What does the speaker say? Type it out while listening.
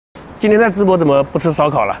今天在淄博怎么不吃烧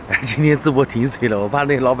烤了？今天淄博停水了，我怕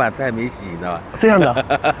那老板菜没洗，你知道吧？这样的，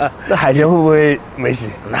那海鲜会不会没洗？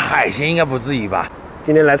那海鲜应该不至于吧？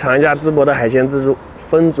今天来尝一下淄博的海鲜自助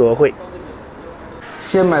分卓会。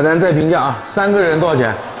先买单再评价啊！3个人多少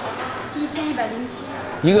钱1107，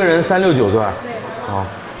一个人369是吧？对。好。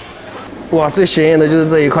哇，最显眼的就是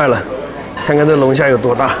这一块了，看看这龙虾有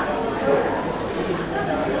多大。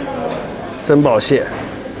珍宝蟹，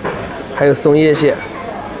还有松叶蟹，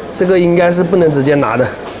这个应该是不能直接拿的。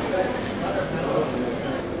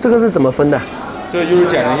这个是怎么分的？这就是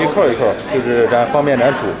剪成一块一块，就是咱方便咱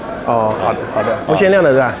煮。哦，好的好的，不限量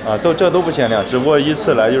的是吧？啊，这都不限量，只不过依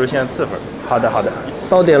次来就是限4份。好的好的，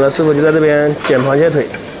到点了，师傅就在这边剪螃蟹腿，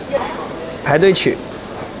排队取。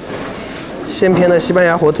现片的西班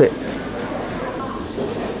牙火腿，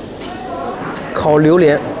烤榴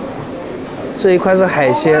莲，这一块是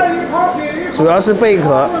海鲜，主要是贝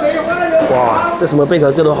壳。哇，这什么贝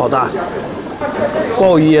壳个头好大，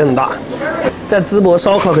鲍鱼也很大，在淄博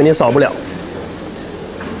烧烤肯定少不了。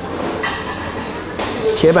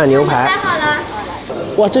铁板牛排，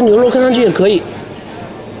哇，这牛肉看上去也可以，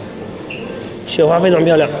雪花非常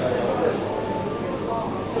漂亮。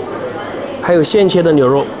还有现切的牛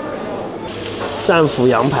肉，战斧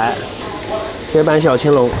羊排，铁板小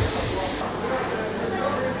青龙，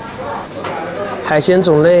海鲜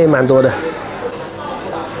种类蛮多的。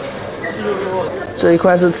这一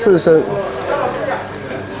块是刺身，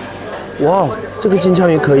哇，这个金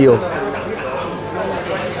枪鱼可以哦。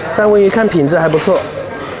三文鱼看品质还不错。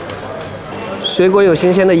水果有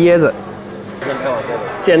新鲜的椰子，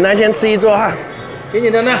简单先吃一桌哈，简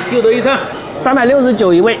简单单，6得1餐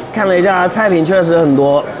，369一位。看了一下菜品确实很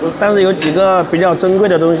多，但是有几个比较珍贵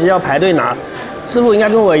的东西要排队拿。师傅应该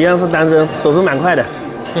跟我一样是单身，手速蛮快的。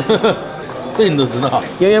这你都知道。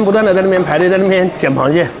源源不断的在那边排队，在那边捡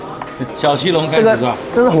螃蟹。小七龙开始是吧？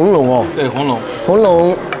这是红龙哦。对，红龙。红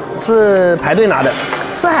龙是排队拿的。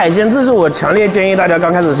吃海鲜自助，我强烈建议大家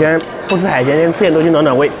刚开始先不吃海鲜，先吃点东西暖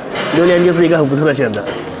暖胃。榴莲就是一个很不错的选择。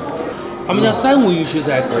他们家三文鱼其实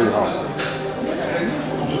还可以啊。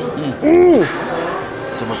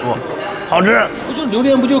怎么说？好吃。不就榴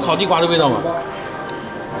莲不就烤地瓜的味道吗？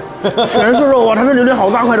全是肉哇！它这榴莲好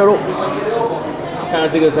大块的肉。看看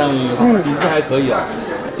这个三文鱼，品质还可以啊。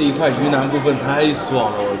这一块云南部分太爽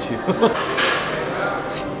了，我去。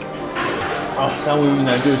啊，三文鱼云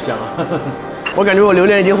南就香啊。我感觉我榴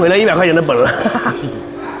莲已经回了100块钱的本了。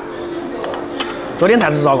昨天才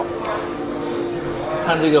吃烧烤。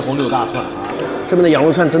看这个红柳大串啊，这边的羊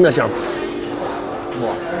肉串真的香。哇，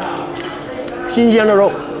新鲜的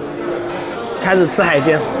肉。开始吃海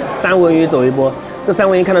鲜，三文鱼走一波。这三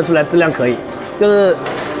文鱼看得出来质量可以，就是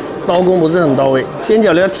刀工不是很到位，边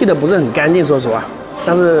角料剔的不是很干净，说实话。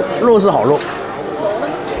但是肉是好肉。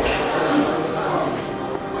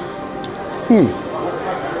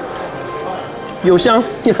有香，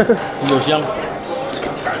有香。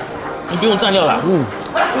你不用蘸料了，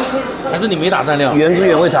还是你没打蘸料？原汁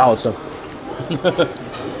原味才好吃。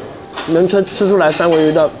能吃出来三文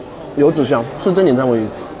鱼的油脂香，是正经三文鱼。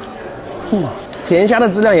甜虾的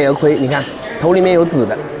质量也要亏，你看头里面有籽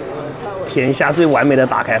的。甜虾最完美的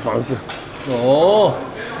打开方式。哦，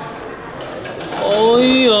哎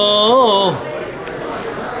呦，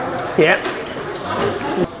甜。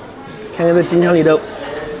看看这金枪鱼的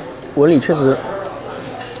纹理确实，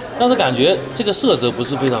但是感觉这个色泽不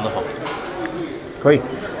是非常的好。可以，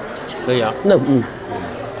可以啊。那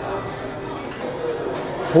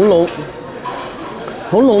红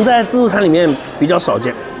龙在自助餐里面比较少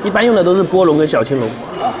见，一般用的都是波龙跟小青龙。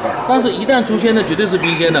但是，一旦出现的绝对是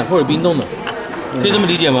冰鲜的或者冰冻的，可以这么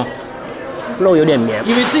理解吗？肉有点绵，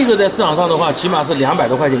因为这个在市场上的话，起码是200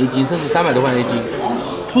多块钱一斤，甚至300多块钱一斤。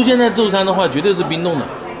出现在自助餐的话，绝对是冰冻的。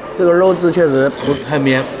这个肉质确实不很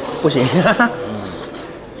绵，不行。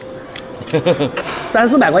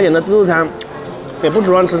300-400块钱的自助餐，也不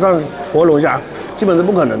指望吃上活龙虾，基本是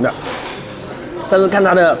不可能的。但是看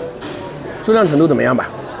它的质量程度怎么样吧，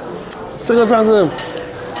这个算是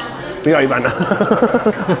比较一般的。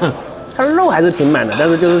它的肉还是挺满的，但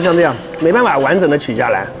是就是像这样，没办法完整的取下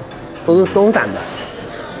来，都是松散的。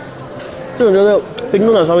这种就是冰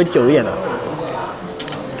冻的稍微久一点的。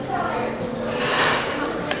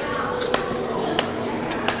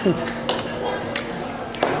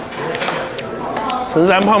陈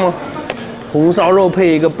三胖吗？红烧肉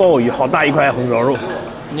配一个鲍鱼，好大一块红烧肉。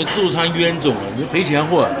你自助餐冤种啊！你赔钱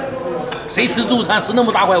货，谁吃自助餐吃那么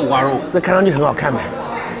大块五花肉？这看上去很好看呗。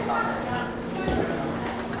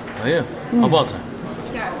哎呀，好不好吃？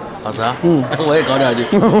好吃啊！我也搞点去。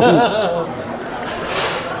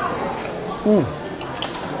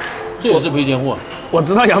这也是赔钱货。我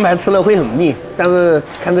知道羊排吃了会很腻，但是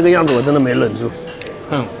看这个样子，我真的没忍住。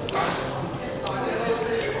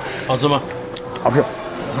好吃吗？好吃。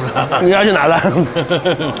你要去拿的。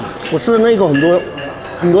我吃的那一口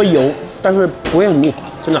很多油，但是不会很腻，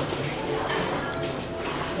真的。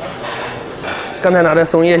刚才拿的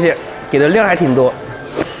松叶蟹，给的量还挺多，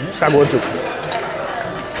下锅煮。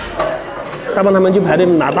大棒他们去排队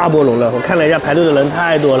拿大波龙了，我看了一下排队的人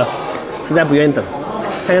太多了，实在不愿意等。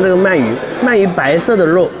看看这个鳗鱼，鳗鱼白色的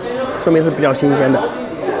肉，说明是比较新鲜的。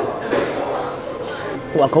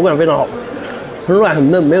哇，口感非常好，很软很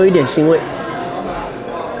嫩，没有一点腥味。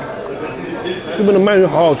日本的鳗鱼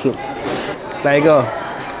好好吃，来一个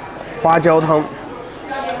花椒汤，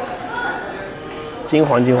金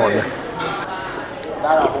黄金黄的。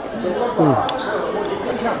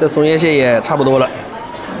这松叶蟹也差不多了。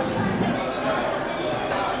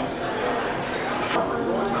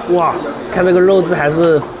哇，看这个肉质还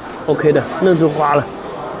是 OK 的，嫩出花了。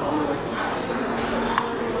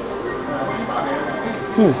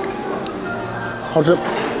好吃，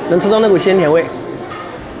能吃到那股鲜甜味，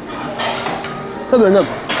特别嫩。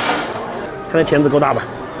看这钳子够大吧？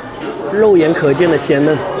肉眼可见的鲜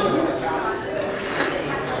嫩。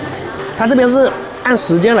它这边是按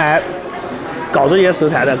时间来搞这些食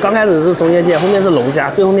材的，刚开始是松叶蟹，后面是龙虾，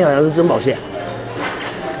最后面好像是珍宝蟹。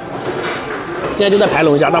现在就在排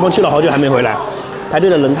龙虾，大鹏去了好久还没回来，排队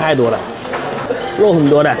的人太多了，肉很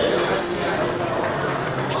多的。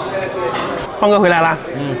胖哥回来啦，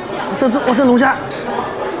这龙虾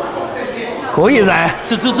可以噻，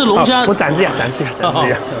这龙虾，我展示一下。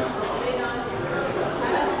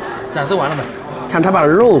展示完了没？看他把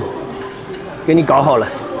肉给你搞好了，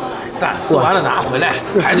展示完了拿回来，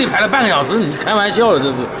排队排了半个小时，你开玩笑了这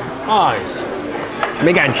是？哎，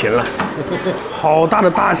没感情了。好大的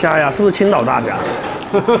大虾呀，是不是青岛大虾？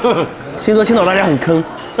听说青岛大虾很坑，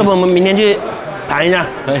要不我们明天去盘一下？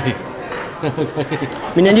可以。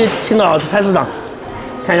明天去青岛菜市场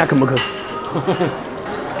看一下坑不坑。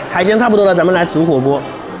海鲜差不多了，咱们来煮火锅。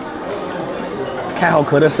开好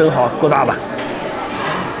壳的生蚝够大吧？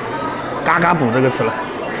嘎嘎补这个吃了。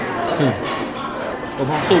我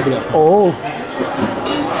怕受不了。哦。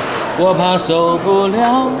我怕受不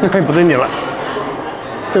了。不对你了。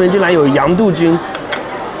这边竟然有羊肚菌，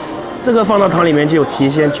这个放到汤里面就有提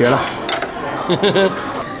鲜，绝了。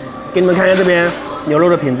给你们看一下这边牛肉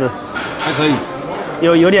的品质，还可以，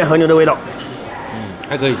有点和牛的味道。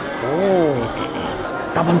还可以。哦，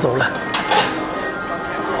大鹏走了。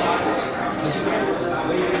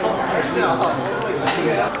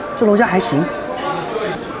这龙虾还行。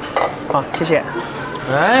好，谢谢。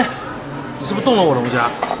哎，你是不是动了我龙虾？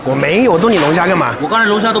我没有，动你龙虾干嘛？我刚才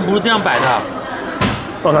龙虾都不是这样摆的。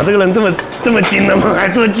我操，这个人这么精的吗？还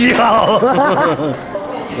做记号？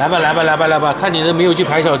来吧，看你这没有去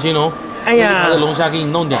排小青龙。哎呀，这龙虾给你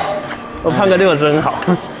弄点。我胖哥对我真好。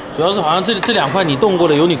主要是好像这两块你动过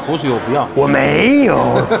的有你口水，我不要。我没有。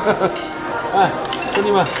哎，兄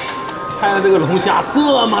弟们，看看这个龙虾，这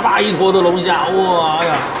么大一坨的龙虾，哇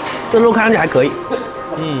呀，这肉看上去还可以。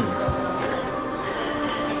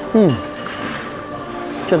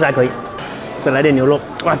确实还可以。再来点牛肉，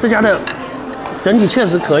哇，这家的整体确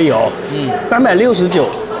实可以哦。369，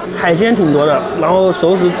海鲜挺多的，然后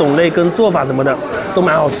熟食种类跟做法什么的都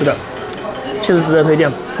蛮好吃的，确实值得推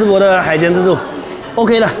荐。淄博的海鲜自助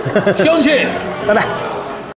 ，OK 的。香气，拜拜。